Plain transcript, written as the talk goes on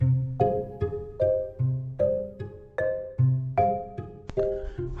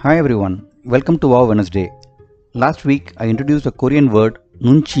Hi everyone, welcome to Wow Wednesday. Last week I introduced a Korean word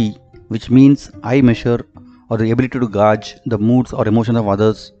nunchi, which means eye measure or the ability to gauge the moods or emotions of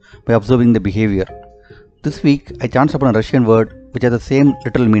others by observing the behavior. This week I chanced upon a Russian word which has the same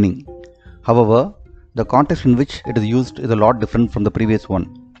literal meaning. However, the context in which it is used is a lot different from the previous one.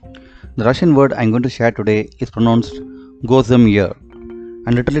 The Russian word I am going to share today is pronounced gozemir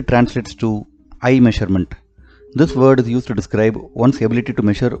and literally translates to eye measurement. This word is used to describe one's ability to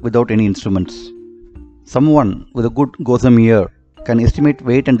measure without any instruments. Someone with a good gosam ear can estimate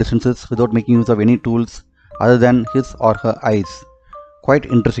weight and distances without making use of any tools other than his or her eyes. Quite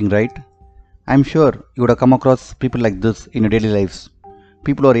interesting, right? I'm sure you would have come across people like this in your daily lives.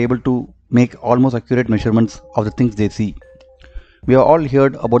 People who are able to make almost accurate measurements of the things they see. We have all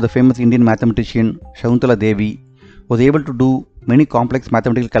heard about the famous Indian mathematician Shakuntala Devi, who was able to do many complex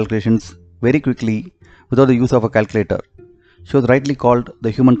mathematical calculations very quickly without the use of a calculator. She was rightly called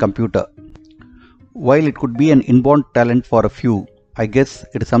the human computer. While it could be an inborn talent for a few, I guess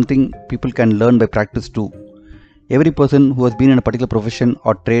it is something people can learn by practice too. Every person who has been in a particular profession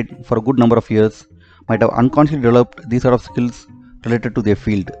or trade for a good number of years might have unconsciously developed these sort of skills related to their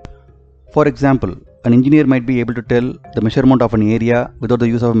field. For example, an engineer might be able to tell the measurement of an area without the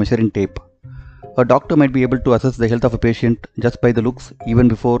use of a measuring tape. A doctor might be able to assess the health of a patient just by the looks even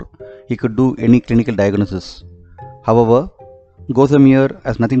before he could do any clinical diagnosis. However, gossamer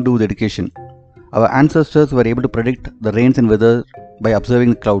has nothing to do with education. Our ancestors were able to predict the rains and weather by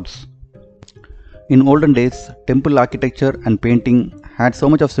observing the clouds. In olden days, temple architecture and painting had so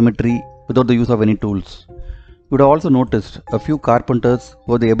much of symmetry without the use of any tools. You would have also noticed a few carpenters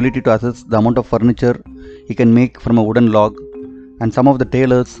who have the ability to assess the amount of furniture he can make from a wooden log, and some of the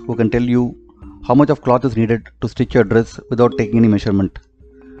tailors who can tell you how much of cloth is needed to stitch your dress without taking any measurement.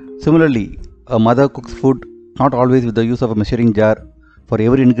 Similarly, a mother cooks food not always with the use of a measuring jar for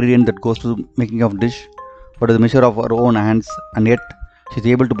every ingredient that goes to making of dish, but with the measure of her own hands, and yet she is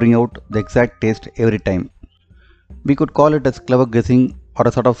able to bring out the exact taste every time. We could call it as clever guessing or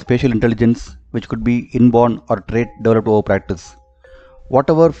a sort of spatial intelligence which could be inborn or trait developed over practice.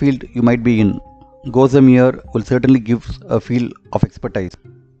 Whatever field you might be in, gossamer will certainly give a feel of expertise.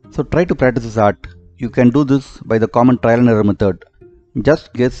 So try to practice this art. You can do this by the common trial and error method.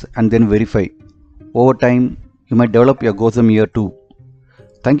 Just guess and then verify. Over time, you might develop your gossamer too.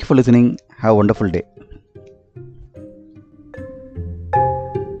 Thank you for listening. Have a wonderful day.